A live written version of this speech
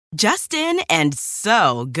Just in and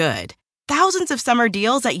so good. Thousands of summer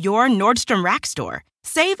deals at your Nordstrom Rack store.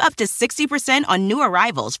 Save up to 60% on new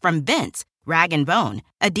arrivals from Vince, Rag & Bone,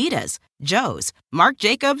 Adidas, Joe's, Marc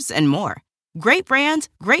Jacobs, and more. Great brands,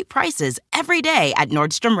 great prices every day at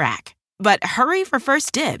Nordstrom Rack. But hurry for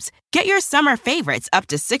first dibs. Get your summer favorites up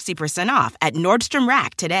to 60% off at Nordstrom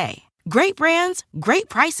Rack today. Great brands, great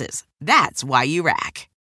prices. That's why you rack.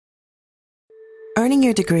 Earning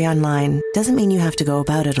your degree online doesn't mean you have to go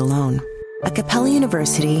about it alone. At Capella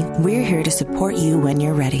University, we're here to support you when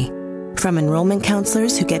you're ready. From enrollment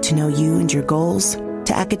counselors who get to know you and your goals,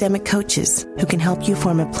 to academic coaches who can help you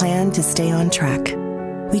form a plan to stay on track.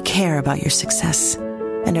 We care about your success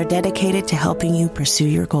and are dedicated to helping you pursue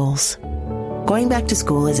your goals. Going back to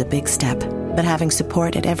school is a big step, but having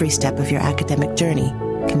support at every step of your academic journey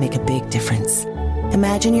can make a big difference.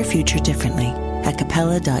 Imagine your future differently at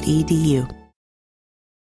capella.edu.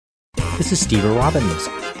 This is Steve Robbins.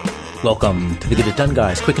 Welcome to the Get It Done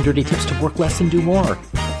Guys, quick and dirty tips to work less and do more.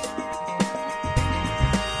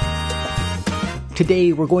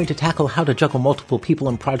 Today, we're going to tackle how to juggle multiple people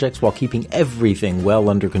and projects while keeping everything well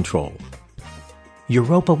under control.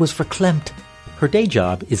 Europa was verklempt. Her day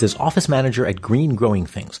job is as office manager at Green Growing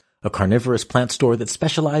Things, a carnivorous plant store that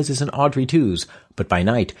specializes in Audrey 2s, but by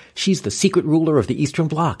night, she's the secret ruler of the Eastern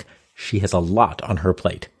Bloc. She has a lot on her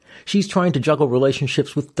plate. She's trying to juggle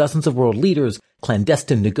relationships with dozens of world leaders,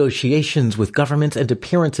 clandestine negotiations with governments, and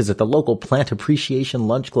appearances at the local plant appreciation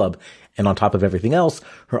lunch club. And on top of everything else,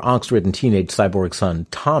 her angst-ridden teenage cyborg son,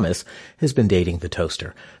 Thomas, has been dating the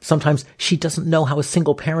toaster. Sometimes she doesn't know how a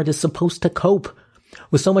single parent is supposed to cope.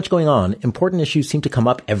 With so much going on, important issues seem to come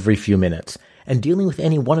up every few minutes. And dealing with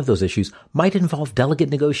any one of those issues might involve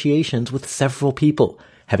delicate negotiations with several people.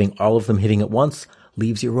 Having all of them hitting at once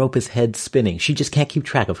leaves Europa's head spinning. She just can't keep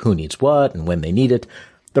track of who needs what and when they need it.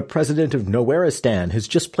 The president of Nowhereistan has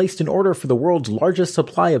just placed an order for the world's largest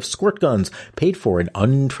supply of squirt guns, paid for in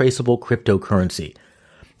untraceable cryptocurrency.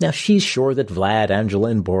 Now, she's sure that Vlad, Angela,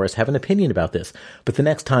 and Boris have an opinion about this, but the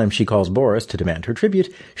next time she calls Boris to demand her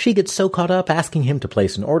tribute, she gets so caught up asking him to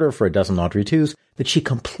place an order for a dozen Audrey 2s that she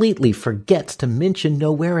completely forgets to mention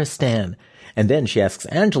Nowhereistan. And then she asks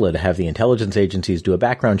Angela to have the intelligence agencies do a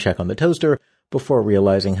background check on the toaster, before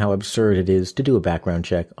realizing how absurd it is to do a background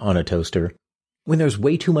check on a toaster. When there's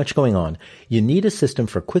way too much going on, you need a system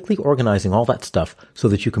for quickly organizing all that stuff so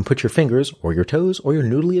that you can put your fingers, or your toes, or your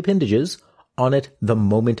noodly appendages on it the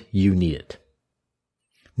moment you need it.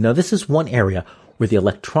 Now, this is one area where the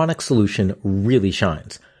electronic solution really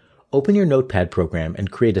shines. Open your Notepad program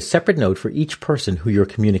and create a separate note for each person who you're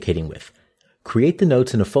communicating with. Create the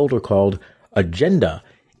notes in a folder called Agenda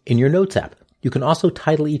in your Notes app. You can also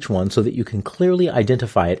title each one so that you can clearly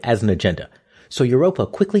identify it as an agenda. So Europa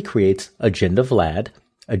quickly creates Agenda Vlad,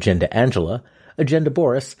 Agenda Angela, Agenda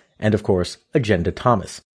Boris, and of course, Agenda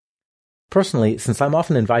Thomas. Personally, since I'm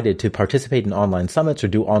often invited to participate in online summits or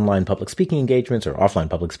do online public speaking engagements or offline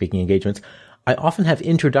public speaking engagements, I often have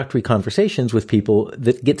introductory conversations with people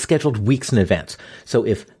that get scheduled weeks in advance. So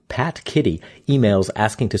if Pat Kitty emails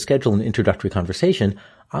asking to schedule an introductory conversation,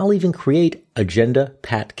 I'll even create Agenda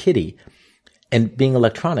Pat Kitty. And being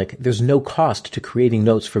electronic, there's no cost to creating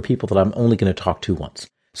notes for people that I'm only going to talk to once.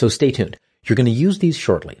 So stay tuned. You're going to use these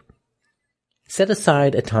shortly. Set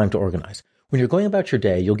aside a time to organize. When you're going about your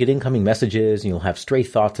day, you'll get incoming messages and you'll have stray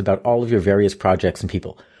thoughts about all of your various projects and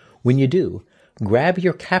people. When you do, grab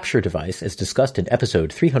your capture device as discussed in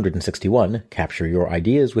episode 361, Capture Your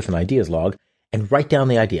Ideas with an Ideas Log, and write down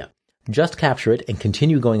the idea. Just capture it and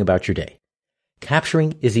continue going about your day.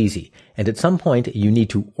 Capturing is easy, and at some point you need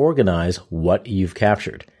to organize what you've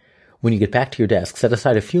captured. When you get back to your desk, set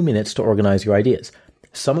aside a few minutes to organize your ideas.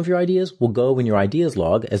 Some of your ideas will go in your ideas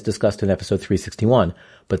log, as discussed in episode 361,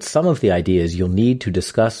 but some of the ideas you'll need to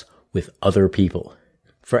discuss with other people.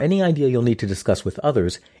 For any idea you'll need to discuss with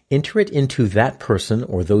others, enter it into that person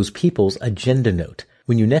or those people's agenda note.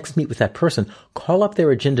 When you next meet with that person, call up their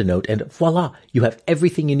agenda note and voila, you have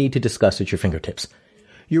everything you need to discuss at your fingertips.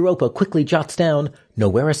 Europa quickly jots down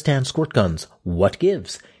Nowhereistan squirt guns, what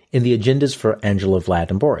gives, in the agendas for Angela, Vlad,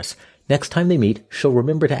 and Boris. Next time they meet, she'll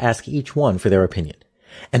remember to ask each one for their opinion.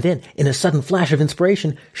 And then, in a sudden flash of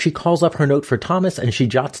inspiration, she calls up her note for Thomas and she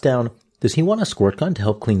jots down, does he want a squirt gun to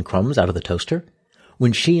help clean crumbs out of the toaster?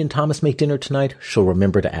 When she and Thomas make dinner tonight, she'll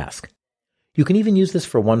remember to ask. You can even use this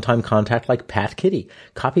for one-time contact like Pat Kitty.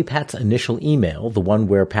 Copy Pat's initial email, the one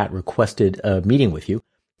where Pat requested a meeting with you,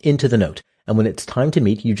 into the note. And when it's time to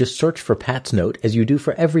meet, you just search for Pat's note as you do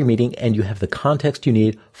for every meeting, and you have the context you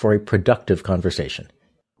need for a productive conversation.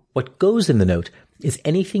 What goes in the note is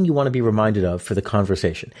anything you want to be reminded of for the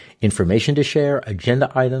conversation. Information to share,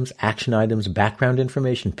 agenda items, action items, background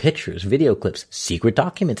information, pictures, video clips, secret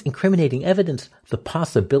documents, incriminating evidence. The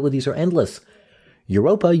possibilities are endless.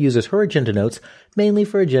 Europa uses her agenda notes mainly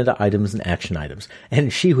for agenda items and action items,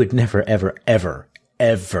 and she would never, ever, ever,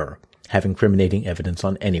 ever have incriminating evidence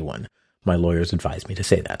on anyone. My lawyers advised me to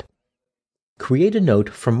say that. Create a note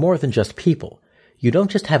for more than just people. You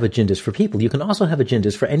don't just have agendas for people, you can also have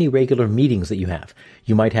agendas for any regular meetings that you have.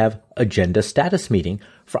 You might have agenda status meeting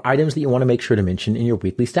for items that you want to make sure to mention in your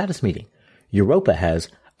weekly status meeting. Europa has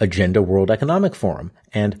Agenda World Economic Forum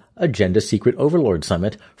and Agenda Secret Overlord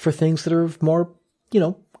Summit for things that are of more,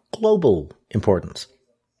 global importance.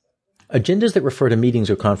 Agendas that refer to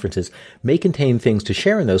meetings or conferences may contain things to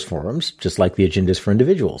share in those forums, just like the agendas for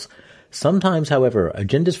individuals. Sometimes, however,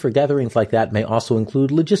 agendas for gatherings like that may also include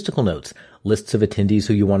logistical notes, lists of attendees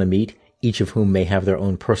who you want to meet, each of whom may have their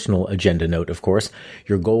own personal agenda note, of course,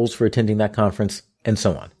 your goals for attending that conference, and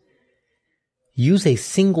so on. Use a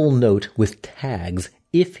single note with tags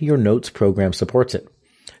if your notes program supports it.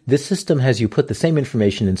 This system has you put the same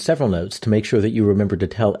information in several notes to make sure that you remember to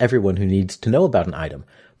tell everyone who needs to know about an item,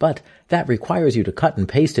 but that requires you to cut and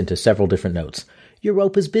paste into several different notes.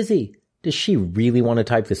 Europa's busy. Does she really want to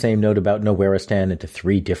type the same note about Nowhereistan into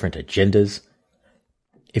 3 different agendas?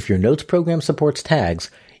 If your notes program supports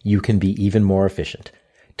tags, you can be even more efficient.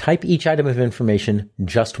 Type each item of information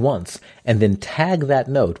just once, and then tag that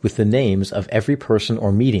note with the names of every person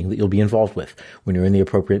or meeting that you'll be involved with. When you're in the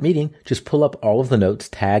appropriate meeting, just pull up all of the notes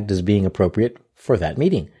tagged as being appropriate for that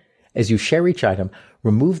meeting. As you share each item,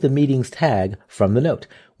 remove the meeting's tag from the note.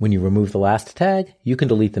 When you remove the last tag, you can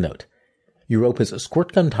delete the note. Europa's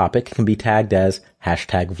squirt gun topic can be tagged as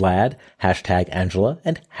 #Vlad, #Angela,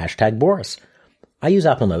 and #Boris. I use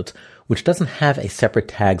Apple Notes, which doesn't have a separate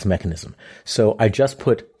tags mechanism. So I just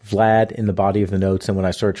put Vlad in the body of the notes, and when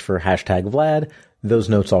I search for #Vlad, those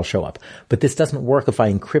notes all show up. But this doesn't work if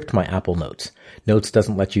I encrypt my Apple Notes. Notes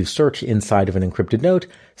doesn't let you search inside of an encrypted note,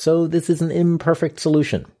 so this is an imperfect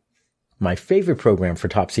solution. My favorite program for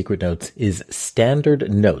top secret notes is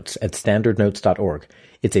Standard Notes at standardnotes.org.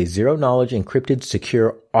 It's a zero-knowledge, encrypted,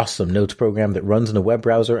 secure, awesome notes program that runs in a web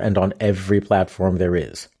browser and on every platform there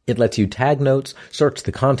is. It lets you tag notes, search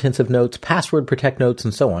the contents of notes, password protect notes,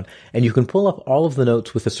 and so on, and you can pull up all of the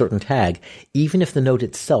notes with a certain tag, even if the note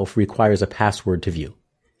itself requires a password to view.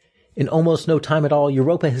 In almost no time at all,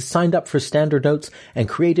 Europa has signed up for Standard Notes and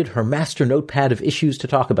created her master notepad of issues to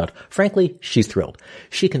talk about. Frankly, she's thrilled.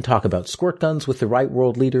 She can talk about squirt guns with the right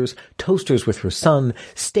world leaders, toasters with her son,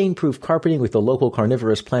 stain-proof carpeting with the local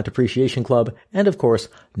carnivorous plant appreciation club, and of course,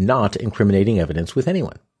 not incriminating evidence with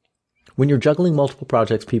anyone. When you're juggling multiple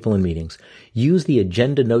projects, people, and meetings, use the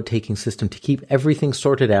agenda note-taking system to keep everything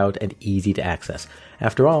sorted out and easy to access.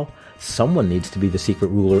 After all, someone needs to be the secret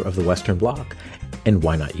ruler of the Western Bloc, and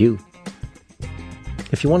why not you?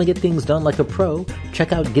 If you want to get things done like a pro,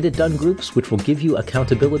 check out Get It Done groups, which will give you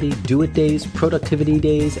accountability, do-it days, productivity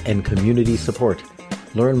days, and community support.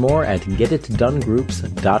 Learn more at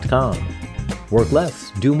getitdonegroups.com. Work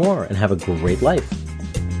less, do more, and have a great life.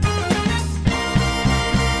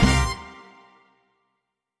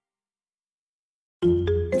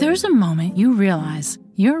 There's a moment you realize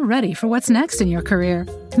you're ready for what's next in your career.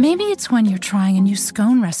 Maybe it's when you're trying a new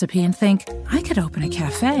scone recipe and think, I could open a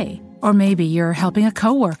cafe. Or maybe you're helping a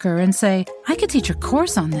coworker and say, I could teach a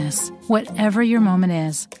course on this. Whatever your moment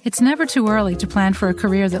is, it's never too early to plan for a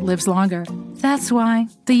career that lives longer. That's why,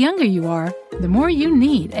 the younger you are, the more you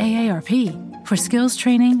need AARP. For skills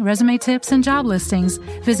training, resume tips, and job listings,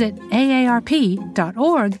 visit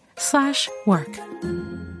aarp.org/work.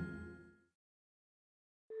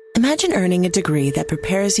 Imagine earning a degree that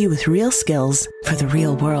prepares you with real skills for the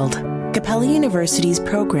real world. Capella University's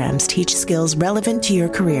programs teach skills relevant to your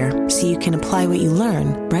career so you can apply what you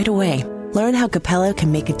learn right away. Learn how Capella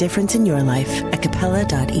can make a difference in your life at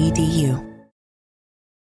capella.edu.